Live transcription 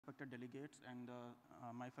respected delegates and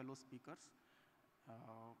my fellow speakers.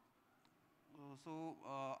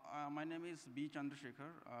 My name is B.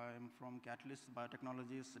 Chandraahekhar. I am from Catalyst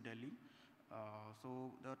Biotechnologies, Delhi.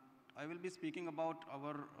 I will be speaking about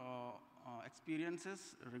our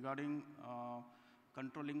experiences regarding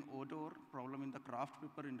controlling odor problem in the craft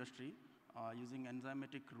paper industry using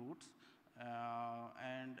enzymatic routes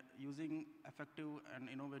and using effective and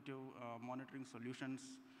innovative monitoring solutions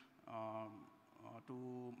to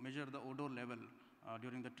measure the odor level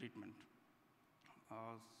during the treatment.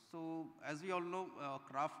 As we all know,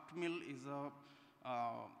 craft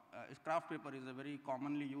paper is a very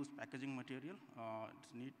commonly used packaging material.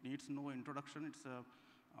 It needs no introduction. It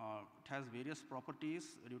has various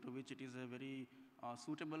properties due to which it is a very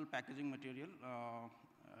suitable packaging material.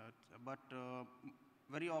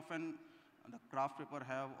 Very often, the craft paper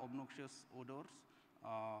have obnoxious odors,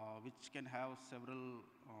 which can have several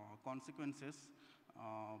consequences,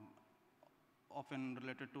 often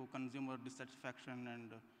related to consumer dissatisfaction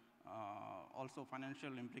and also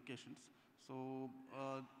financial implications. So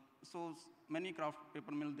many craft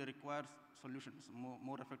paper mills, they require solutions,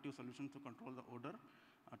 more effective solutions to control the odor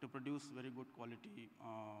to produce very good quality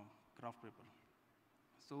craft paper.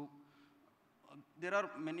 There are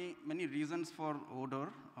many reasons for odor.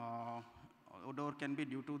 Odor can be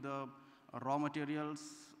due to the raw materials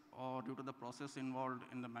or due to the process involved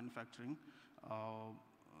in the manufacturing.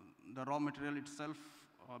 The raw material itself,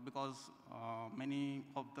 because many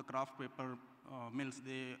of the craft paper mills,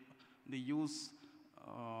 they use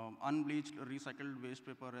unbleached recycled waste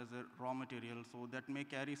paper as a raw material, so that may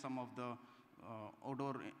carry some of the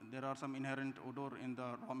odor. There are some inherent odor in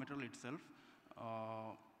the raw material itself.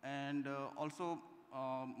 Also,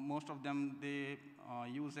 most of them, they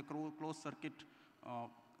use a closed circuit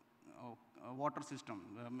water system.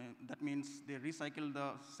 That means they recycle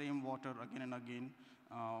the same water again and again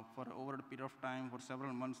for over a period of time, for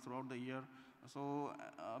several months throughout the year. So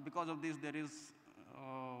because of this, there is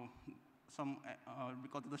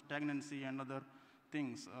because of the stagnancy and other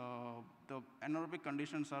things, the anaerobic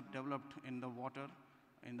conditions are developed in the water,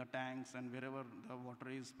 in the tanks, and wherever the water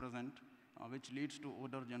is present, which leads to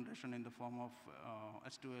odor generation in the form of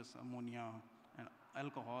H2S, ammonia, and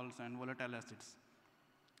alcohols, and volatile acids.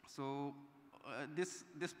 So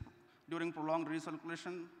during prolonged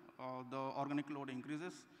recirculation, the organic load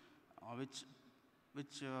increases, which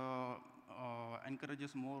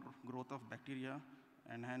encourages more growth of bacteria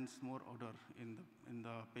and hence more odor in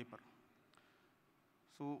the paper.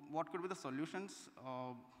 So what could be the solutions?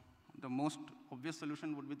 The most obvious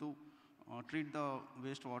solution would be to treat the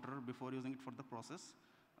wastewater before using it for the process.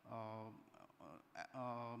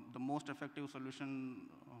 The most effective solution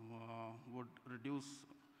would reduce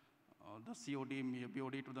the COD,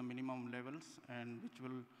 BOD to the minimum levels, and which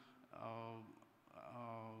will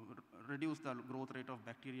reduce the growth rate of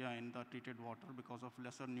bacteria in the treated water because of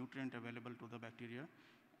lesser nutrient available to the bacteria,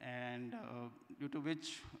 and due to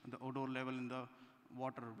which the odor level in the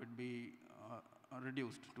water would be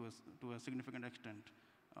reduced to a significant extent.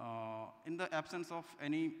 In the absence of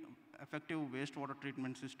any effective wastewater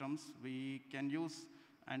treatment systems, we can use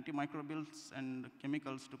antimicrobials and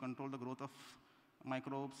chemicals to control the growth of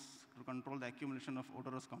microbes, to control the accumulation of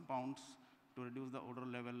odorous compounds, to reduce the odor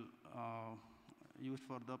level used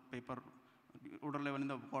for the paper, odor level in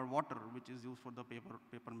the water, which is used for the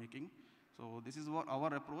paper making. So this is what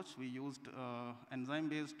our approach. We used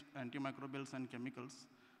enzyme-based antimicrobials and chemicals,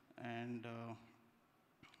 and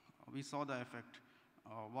we saw the effect.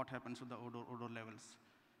 What happens to the odor levels.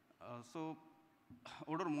 So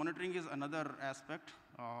odor monitoring is another aspect.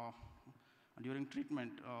 During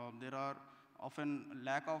treatment, there are often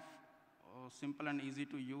lack of simple and easy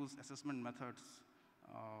to use assessment methods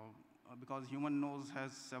because human nose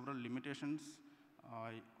has several limitations.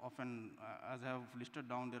 Often, as I have listed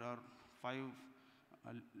down, there are 5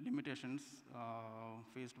 limitations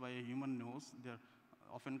faced by a human nose. There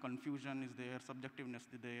often confusion is there, subjectiveness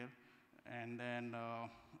is there. And then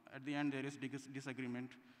at the end, there is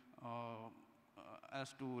disagreement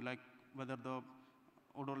as to whether the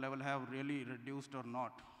odor level have really reduced or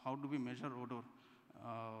not. How do we measure odor?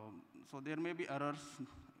 So there may be errors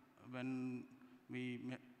when we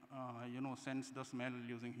sense the smell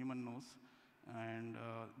using human nose. And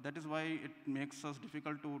that is why it makes us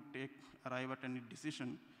difficult to arrive at any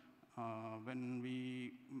decision when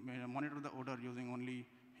we monitor the odor using only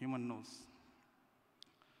human nose.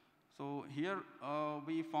 So here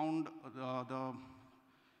we found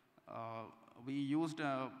we used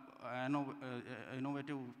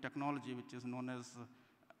innovative technology which is known as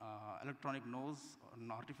electronic nose, an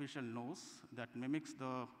artificial nose that mimics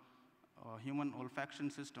the human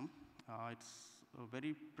olfaction system. It's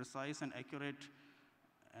very precise and accurate,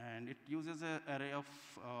 and it uses an array of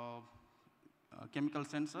chemical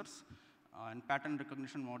sensors and pattern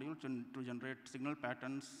recognition module to generate signal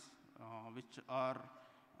patterns which are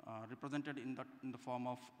represented in the form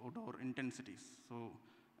of odor intensities. So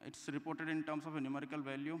it's reported in terms of a numerical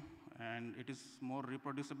value, and it is more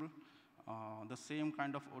reproducible. The same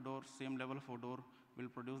kind of odor, same level of odor will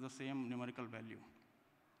produce the same numerical value.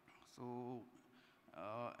 So,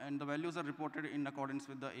 and the values are reported in accordance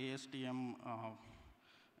with the ASTM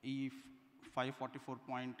E544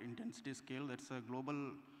 point intensity scale. That's a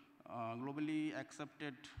globally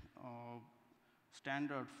accepted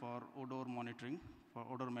standard for odor monitoring, for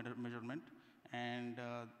odor measurement. And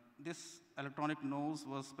this electronic nose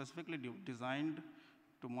was specifically designed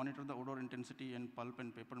to monitor the odor intensity in pulp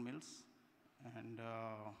and paper mills. And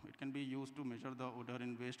it can be used to measure the odor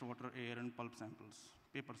in wastewater, air, and pulp samples,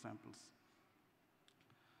 paper samples.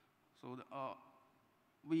 So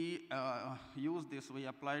we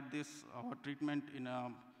applied this treatment in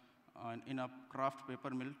a kraft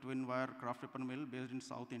paper mill, twin-wire kraft paper mill based in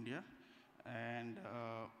South India. And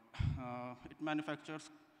it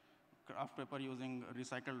manufactures kraft paper using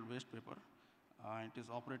recycled waste paper. It is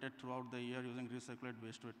operated throughout the year using recycled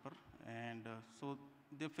waste paper. And so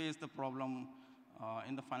they face the problem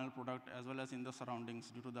in the final product as well as in the surroundings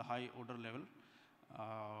due to the high odor level.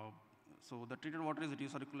 So the treated water is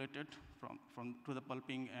recirculated to the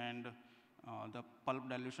pulping and the pulp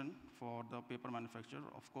dilution for the paper manufacture.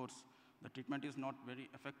 Of course, the treatment is not very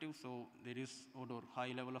effective, so there is odor,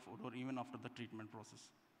 high level of odor even after the treatment process.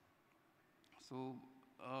 So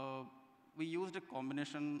we used a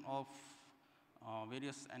combination of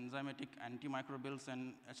various enzymatic antimicrobials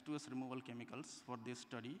and H2S removal chemicals for this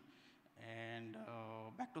study. And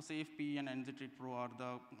Bactosafe-P and NZ-Treat Pro are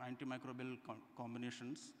the antimicrobial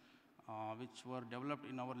combinations which were developed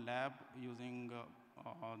in our lab using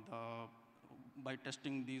by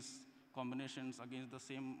testing these combinations against the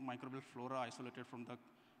same microbial flora isolated from the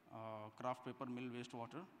kraft paper mill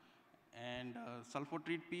wastewater. And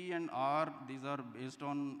Sulfotreat-P and R, these are based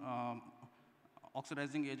on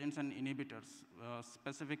oxidizing agents and inhibitors,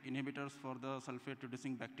 specific inhibitors for the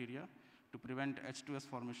sulfate-reducing bacteria to prevent H2S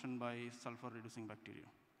formation by sulfur-reducing bacteria.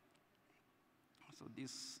 So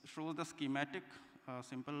this shows the schematic,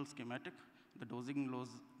 simple schematic, the dosing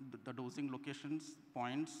locations,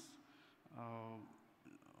 points.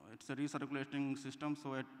 It's a recirculating system,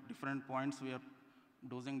 so at different points we are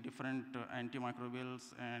dosing different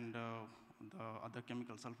antimicrobials and the other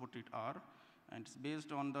chemical, Sulfotreat R, and it's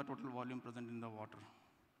based on the total volume present in the water.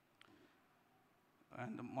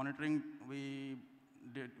 And the monitoring, we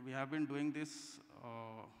have been doing this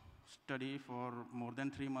study for more than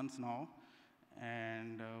 3 months now,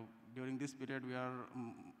 and during this period we are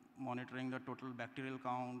monitoring the total bacterial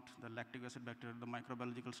count, the lactic acid bacteria, the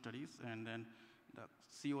microbiological studies, and then the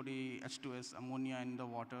COD, H2S, ammonia in the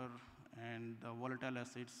water, and the volatile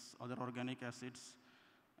acids, other organic acids,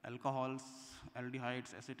 alcohols,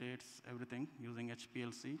 aldehydes, acetates, everything using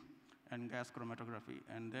HPLC and gas chromatography.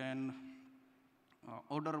 And then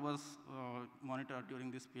odor was monitored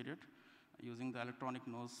during this period using the electronic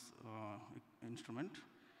nose instrument.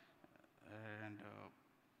 And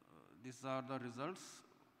these are the results.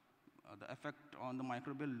 The effect on the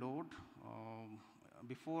microbial load.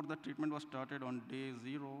 Before the treatment was started on day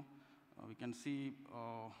 0, we can see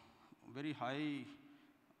very high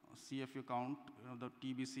CFU count. The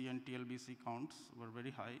TBC and TLBC counts were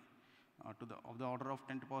very high, of the order of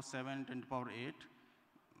 10 to the power 7, 10 to the power 8.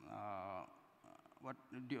 But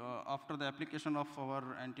after the application of our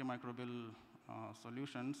antimicrobial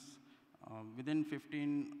solutions, within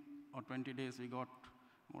 15 or 20 days, we got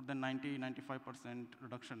more than 90–95%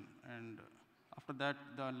 reduction. And after that,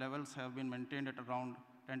 the levels have been maintained at around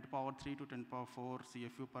 10 to the power 3 to 10 to the power 4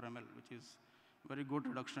 CFU per ml, which is very good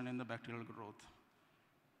reduction in the bacterial growth.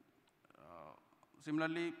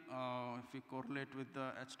 Similarly, if we correlate with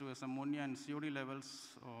the H2S ammonia and COD levels,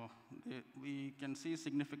 we can see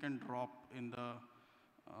significant drop in the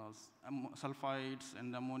sulfides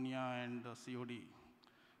and the ammonia and the COD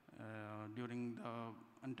during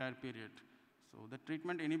the entire period. So the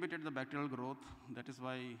treatment inhibited the bacterial growth. That is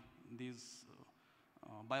why these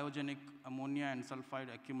biogenic ammonia and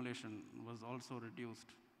sulfide accumulation was also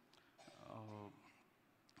reduced.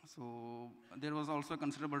 So there was also a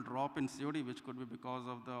considerable drop in COD, which could be because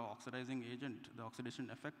of the oxidizing agent, the oxidation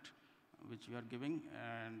effect, which we are giving.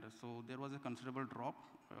 And so there was a considerable drop,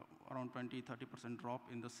 around 20–30% drop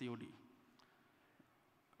in the COD.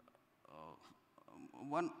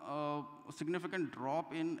 One significant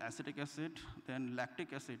drop in acetic acid, then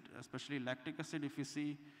lactic acid, especially lactic acid. If you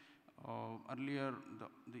see earlier,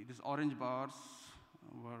 these orange bars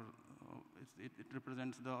were, it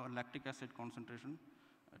represents the lactic acid concentration.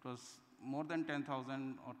 It was more than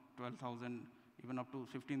 10,000 or 12,000, even up to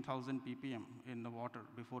 15,000 ppm in the water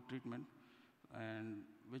before treatment, and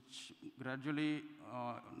which gradually,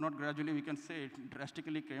 not gradually, we can say it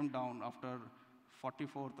drastically came down after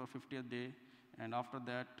 44th or 50th day, and after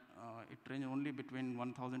that, it ranged only between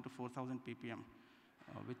 1,000 to 4,000 ppm,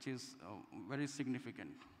 which is very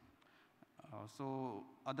significant. So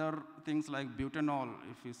other things like butanol,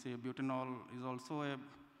 if you say butanol is also a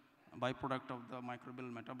byproduct of the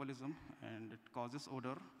microbial metabolism, and it causes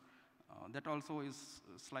odor. That also is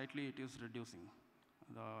slightly, it is reducing.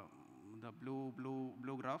 The blue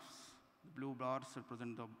graphs, the blue bars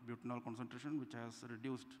represent the butanol concentration, which has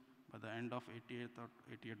reduced by the end of 88th or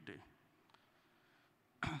 88th day.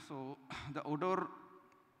 So the odor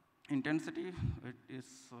intensity, it is,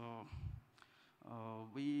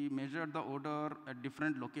 we measured the odor at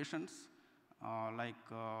different locations, like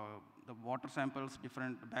the water samples,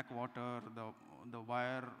 different backwater, the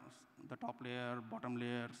wire, the top layer, bottom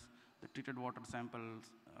layers, the treated water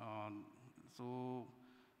samples. So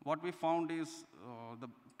what we found is the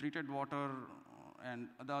treated water and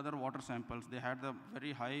the other water samples, they had the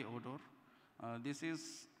very high odor. This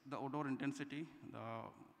is the odor intensity. The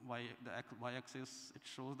y-axis, it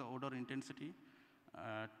shows the odor intensity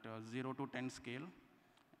at 0 to 10 scale.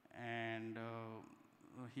 And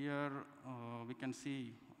here we can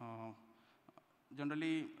see,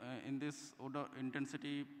 generally in this odor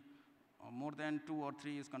intensity, more than 2 or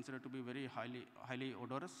 3 is considered to be very highly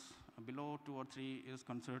odorous. Below 2 or 3 is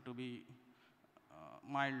considered to be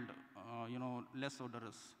mild, less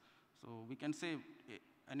odorous. So we can say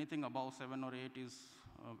anything above 7 or 8 is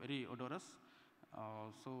very odorous.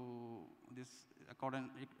 So this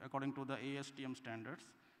according to the ASTM standards.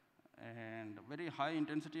 And very high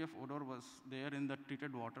intensity of odor was there in the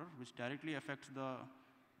treated water, which directly affects the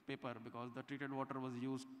paper, because the treated water was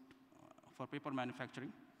used for paper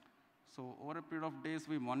manufacturing. So over a period of days,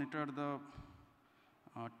 we monitored the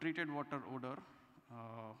treated water odor.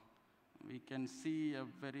 We can see a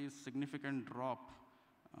very significant drop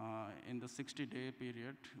in the 60-day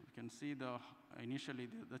period. We can see initially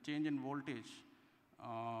the change in voltage.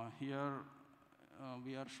 Here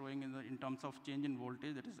we are showing in terms of change in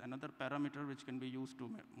voltage. That is another parameter which can be used to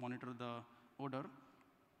monitor the odor.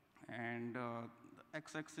 And the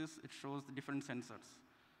x-axis, it shows the different sensors.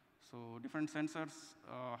 So different sensors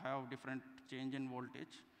have different change in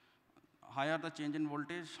voltage. Higher the change in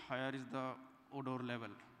voltage, higher is the odor level,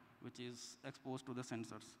 which is exposed to the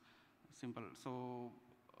sensors. Simple. So,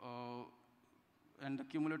 and the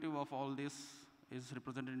cumulative of all this is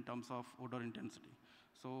represented in terms of odor intensity.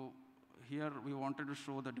 So here we wanted to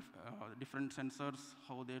show the different sensors,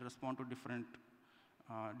 how they respond to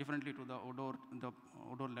differently to the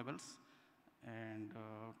odor levels. And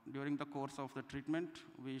during the course of the treatment,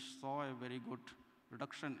 we saw a very good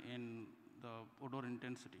reduction in the odor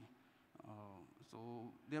intensity.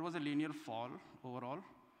 So there was a linear fall overall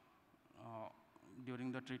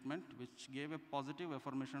during the treatment, which gave a positive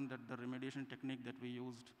affirmation that the remediation technique that we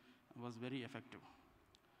used was very effective.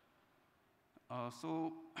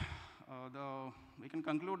 We can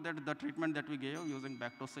conclude that the treatment that we gave using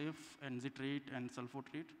Bactosafe, Enzytreat, and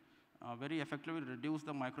Sulfotreat very effectively reduced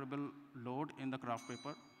the microbial load in the kraft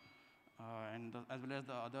paper, and as well as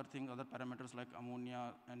the other parameters like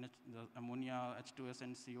ammonia, ammonia, H2S,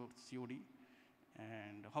 and COD.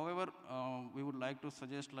 And however, we would like to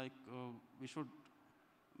suggest we should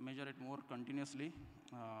measure it more continuously.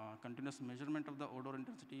 Continuous measurement of the odor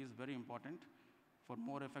intensity is very important for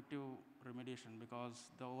more effective remediation, because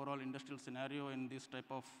the overall industrial scenario in this type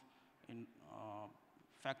of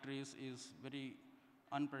factories is very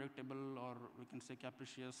unpredictable, or we can say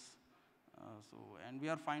capricious. And we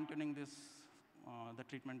are fine-tuning this, the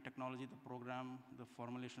treatment technology, the program, the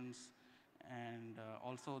formulations, and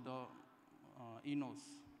also the enos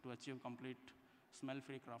to achieve complete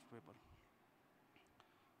smell-free kraft paper.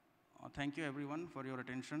 Thank you everyone for your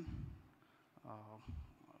attention. I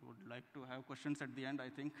would like to have questions at the end, I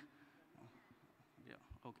think. Yeah,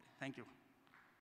 okay, thank you.